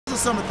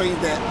just some of the things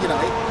that, you know,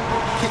 it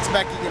kicks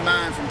back in your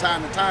mind from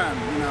time to time,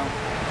 you know.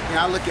 And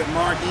I look at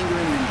Mark Ingram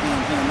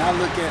and I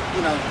look at,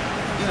 you know,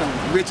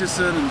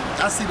 Richardson, and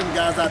I see them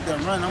guys out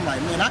there running. I'm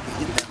like, man, I can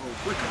hit that hole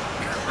quicker,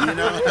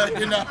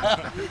 you know,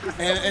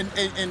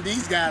 and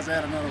these guys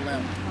are at another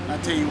level. I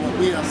tell you what,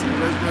 we have some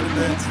great running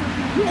backs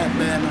at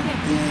Bama,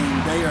 and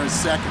they are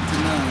second to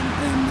none.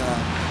 And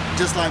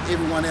just like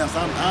everyone else,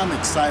 I'm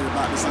excited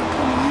about this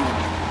upcoming year.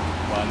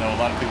 Well, I know a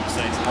lot of people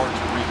say it's hard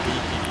to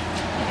repeat.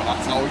 You know,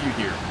 that's all you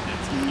hear.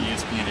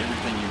 It's ESPN,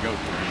 everything you go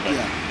through.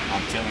 But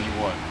I'm telling you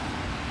what,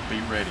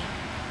 be ready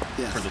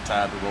for the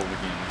tide to roll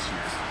again this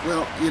year.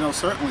 Well, you know,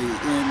 certainly,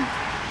 and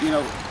you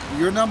know,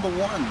 you're number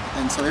one,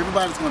 and so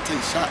everybody's going to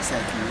take shots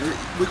at you.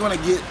 We're going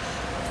to get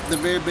the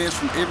very best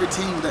from every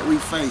team that we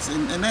face,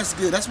 and that's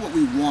good. That's what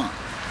we want.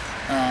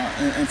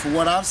 And for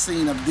what I've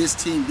seen of this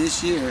team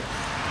this year,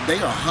 they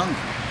are hungry,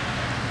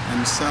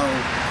 and so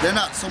they're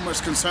not so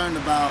much concerned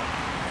about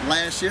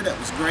last year. That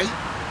was great.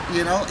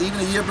 You know, even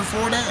the year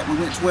before that, we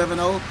went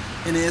 12-0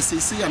 in the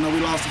SEC. I know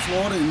we lost to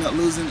Florida and ended up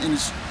losing in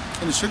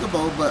the Sugar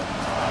Bowl, but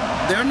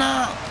they're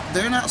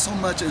not so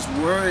much as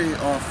worried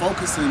or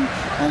focusing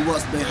on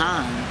what's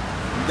behind.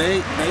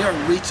 They are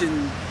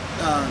reaching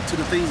to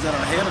the things that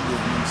are ahead of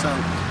them. And so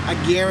I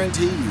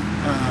guarantee you,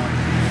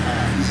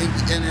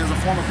 and as a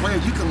former player,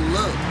 you can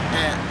look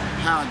at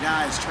how a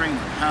guy is training,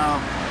 how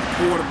a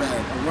quarterback,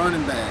 a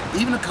running back,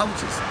 even the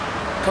coaches.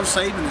 Coach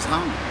Saban is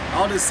hungry.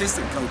 All the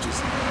assistant coaches,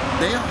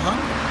 they are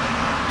hungry.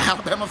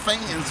 Alabama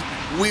fans,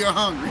 we are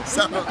hungry.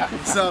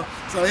 So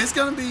it's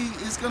gonna be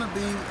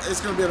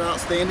an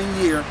outstanding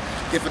year.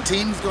 If a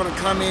team's gonna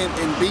come in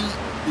and beat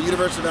the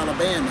University of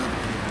Alabama,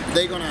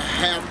 they're gonna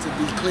have to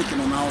be clicking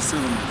on all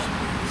cylinders.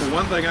 So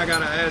one thing I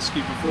gotta ask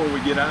you before we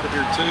get out of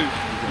here too,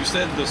 you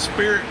said the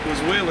spirit was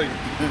willing.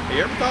 Have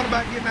you ever thought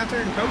about getting out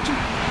there and coaching?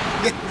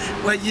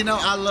 Well, you know,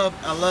 I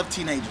love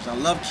teenagers. I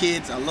love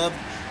kids. I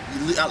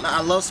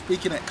love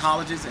speaking at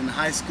colleges and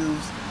high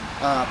schools.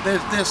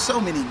 There's so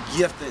many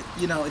gifted,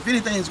 you know, if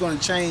anything's going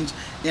to change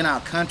in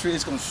our country,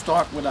 it's going to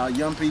start with our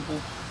young people.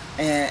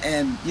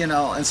 And you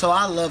know, and so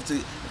I love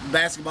to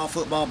basketball,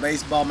 football,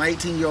 baseball. My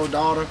 18-year-old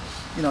daughter,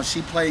 you know,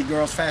 she played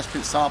girls fast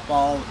pitch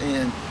softball,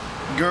 and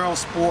girls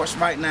sports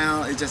right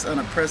now is just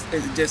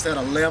it's just at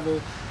a level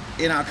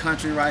in our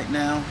country right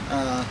now.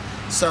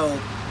 So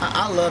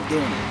I love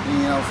doing it. And,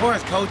 you know, as far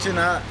as coaching,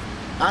 I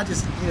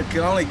just, you know, can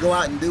only go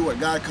out and do what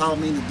God called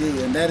me to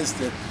do, and that is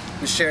to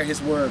share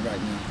His word right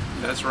now.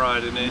 That's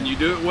right, and you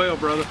do it well,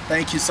 brother.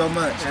 Thank you so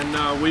much.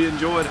 And we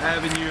enjoyed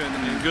having you,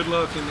 and good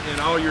luck in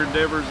all your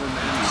endeavors,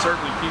 and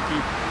certainly keep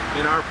you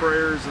in our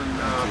prayers. And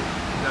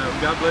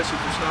God bless you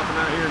for stopping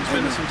out here and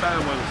spending some time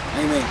with us.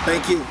 Amen.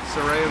 Thank you.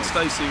 SIRAN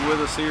Stacey with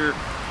us here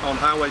on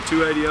Highway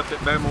 280 up at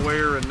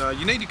Bamawear, and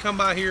you need to come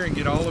by here and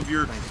get all of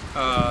your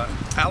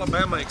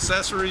Alabama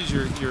accessories,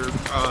 your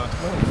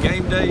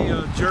game day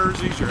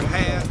jerseys, your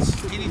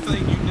hats,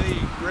 anything you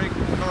need. Greg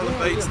and Carla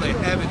Bates, they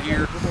have it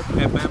here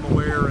at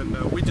Bamawear,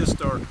 and we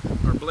just are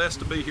blessed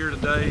to be here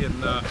today.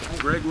 And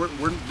Greg,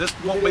 this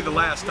won't be the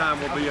last time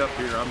we'll be up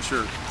here, I'm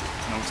sure.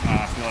 No, it's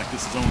not. I feel like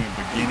this is only a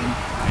beginning,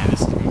 and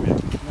this is going to be a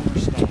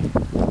cornerstone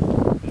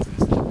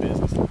business to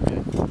business. It's going to be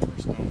a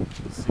cornerstone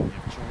to the city of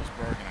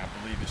CHILDERSBURG, and I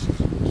believe it's